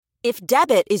If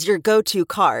debit is your go-to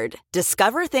card,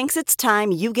 Discover thinks it's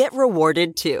time you get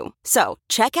rewarded too. So,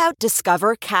 check out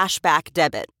Discover Cashback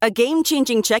Debit, a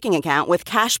game-changing checking account with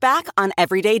cashback on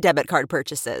everyday debit card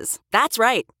purchases. That's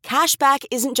right, cashback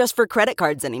isn't just for credit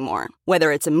cards anymore.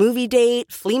 Whether it's a movie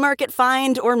date, flea market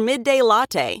find, or midday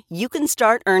latte, you can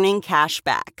start earning cash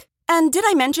back. And did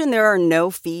I mention there are no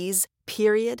fees,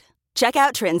 period? Check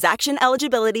out transaction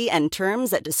eligibility and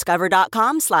terms at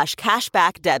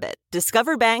discover.com/cashbackdebit.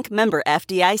 Discover Bank, member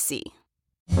FDIC.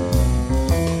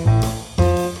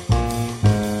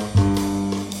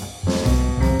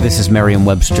 This is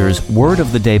Merriam-Webster's Word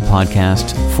of the Day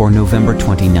podcast for November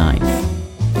 29th.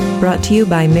 Brought to you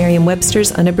by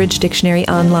Merriam-Webster's Unabridged Dictionary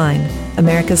Online,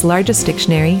 America's largest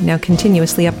dictionary, now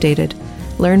continuously updated.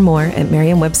 Learn more at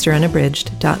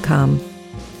merriam-websterunabridged.com.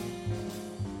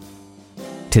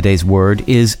 Today's word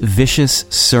is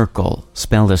vicious-circle,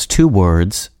 spelled as two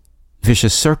words.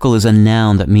 Vicious-circle is a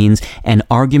noun that means an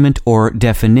argument or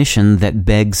definition that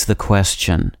begs the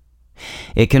question.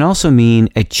 It can also mean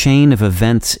a chain of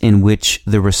events in which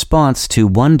the response to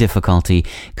one difficulty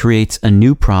creates a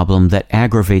new problem that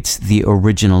aggravates the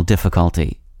original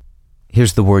difficulty.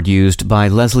 Here's the word used by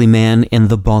Leslie Mann in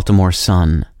the Baltimore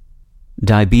Sun.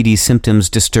 Diabetes symptoms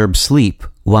disturb sleep,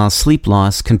 while sleep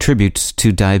loss contributes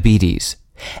to diabetes.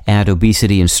 Add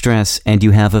obesity and stress, and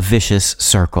you have a vicious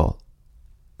circle.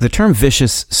 The term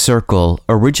vicious circle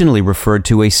originally referred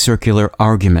to a circular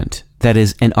argument, that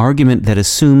is, an argument that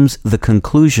assumes the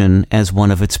conclusion as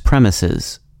one of its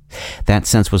premises. That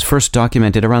sense was first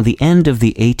documented around the end of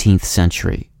the 18th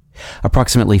century.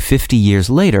 Approximately 50 years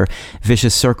later,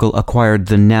 vicious circle acquired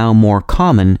the now more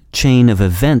common chain of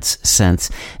events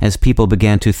sense as people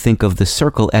began to think of the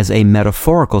circle as a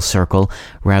metaphorical circle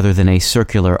rather than a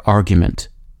circular argument.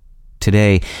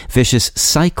 Today, vicious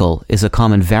cycle is a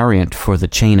common variant for the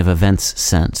chain of events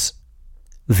sense.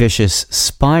 Vicious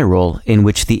spiral, in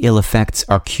which the ill effects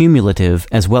are cumulative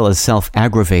as well as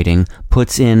self-aggravating,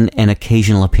 puts in an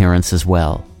occasional appearance as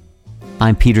well.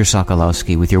 I'm Peter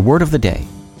Sokolowski with your Word of the Day.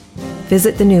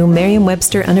 Visit the new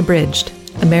Merriam-Webster Unabridged,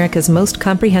 America's most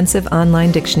comprehensive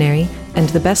online dictionary and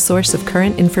the best source of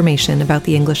current information about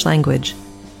the English language.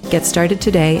 Get started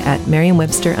today at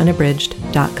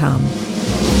merriam-websterunabridged.com.